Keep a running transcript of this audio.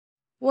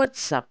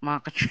What's up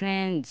mga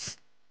ka-trends?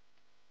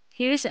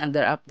 Here's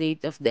another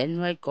update of the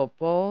NY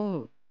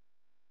couple.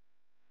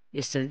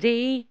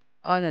 Yesterday,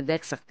 on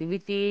Nadech'S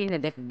activity,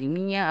 Nadech'S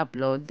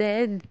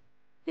uploaded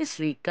his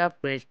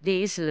recap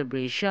birthday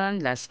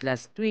celebration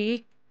last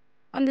week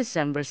on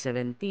December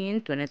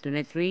 17,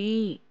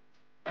 2023.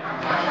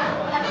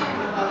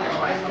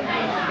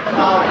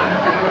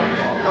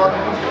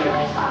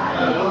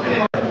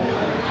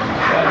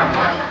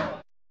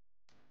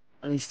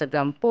 On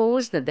Instagram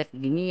post,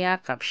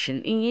 Nadech'S caption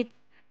it,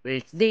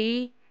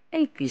 birthday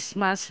and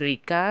Christmas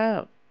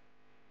recap.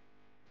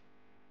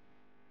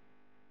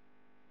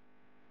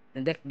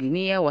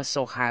 Nadech'S was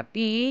so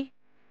happy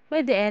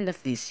by the end of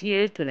this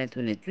year,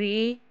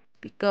 2023,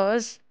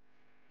 because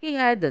he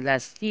had the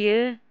last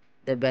year,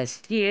 the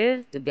best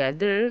year,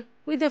 together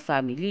with the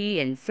family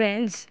and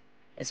friends.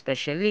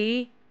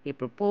 Especially, he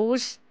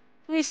proposed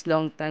to his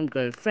longtime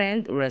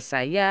girlfriend,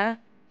 Urassaya,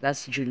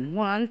 last June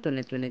 1,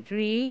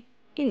 2023,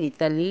 in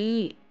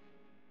Italy.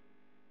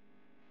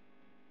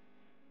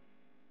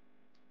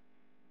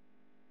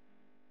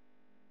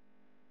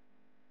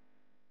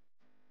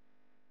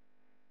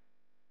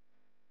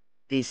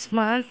 This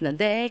month,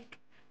 Nadek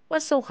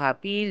was so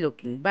happy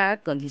looking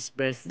back on his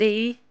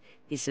birthday.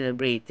 He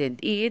celebrated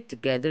it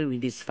together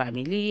with his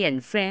family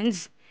and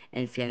friends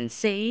and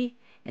fiancé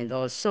and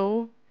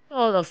also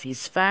all of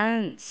his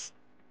fans.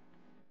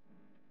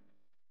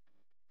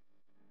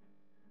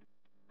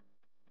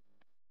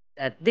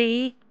 That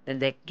day,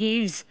 Nadek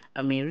gives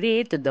a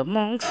mirror to the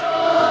monks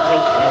and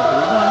prayed to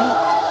everyone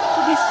to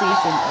be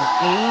safe and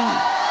okay.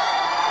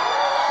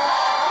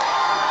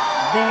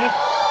 Nadek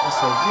was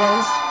so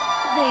blessed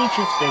at the age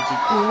of 32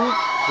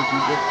 to be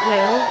get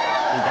well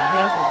with the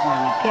help of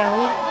Mommy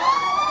Kel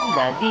and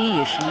Daddy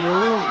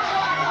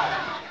Yoshio.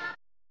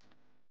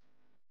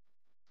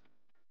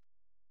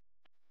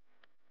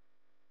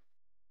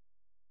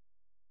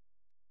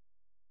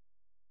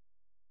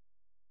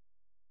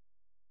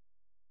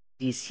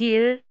 This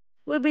year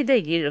will be the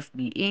year of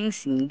being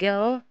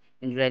single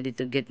and ready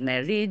to get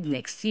married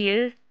next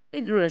year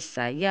with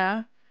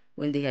Urassaya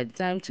when they had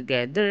time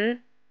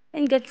together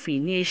and got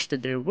finished to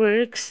their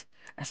works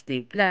as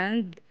they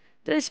planned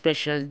their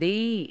special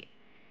day.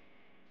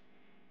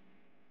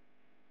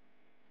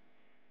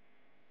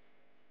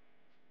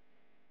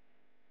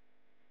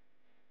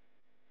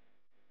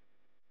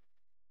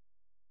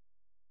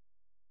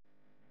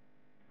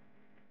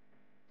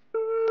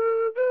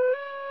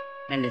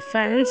 Many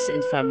fans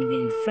and family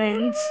and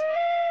friends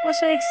was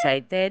so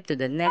excited to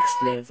the next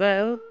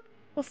level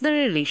of the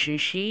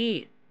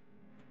relationship.